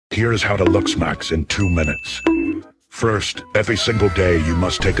Here is how to Looksmaxx in 2 minutes. First, every single day you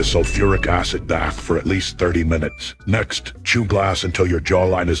must take a sulfuric acid bath for at least 30 minutes. Next, chew glass until your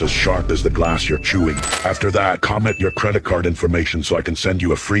jawline is as sharp as the glass you're chewing. After that, comment your credit card information so I can send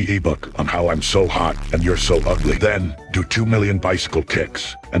you a free ebook on how I'm so hot and you're so ugly. Then, do 2 million bicycle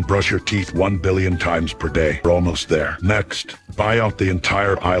kicks and brush your teeth 1 billion times per day. We're almost there. Next, buy out the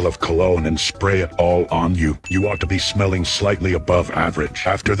entire aisle of cologne and spray it all on you. You ought to be smelling slightly above average.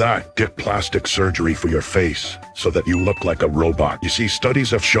 After that, get plastic surgery for your face so that you look like a robot. You see,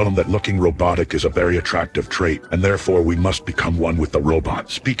 studies have shown that looking robotic is a very attractive trait, and therefore we must become one with the robot.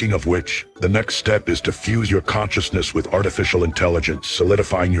 Speaking of which, the next step is to fuse your consciousness with artificial intelligence,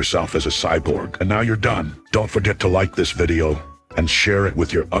 solidifying yourself as a cyborg. And now you're done. Don't forget to like this video and share it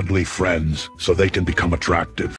with your ugly friends so they can become attractive.